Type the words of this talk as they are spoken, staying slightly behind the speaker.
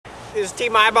This is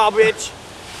Team Eyeball, bitch.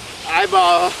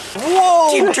 Eyeball.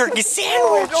 Whoa! Team Turkey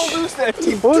Sandwich. Don't lose that.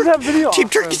 What was that video? Team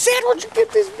Turkey Sandwich. Get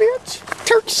this, bitch.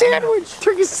 Turkey Sandwich.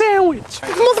 Turkey Sandwich.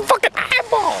 Motherfucking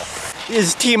Eyeball. This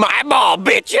is Team Eyeball,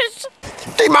 bitches.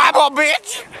 Team Eyeball,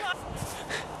 bitch.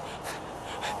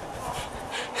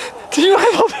 Team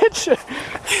Eyeball, bitch.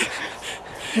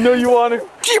 You know you want to.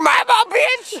 Team Eyeball,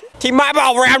 bitch. Team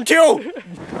Eyeball, round 2.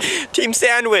 Team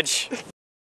Sandwich.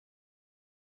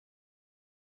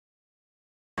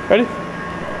 Ready?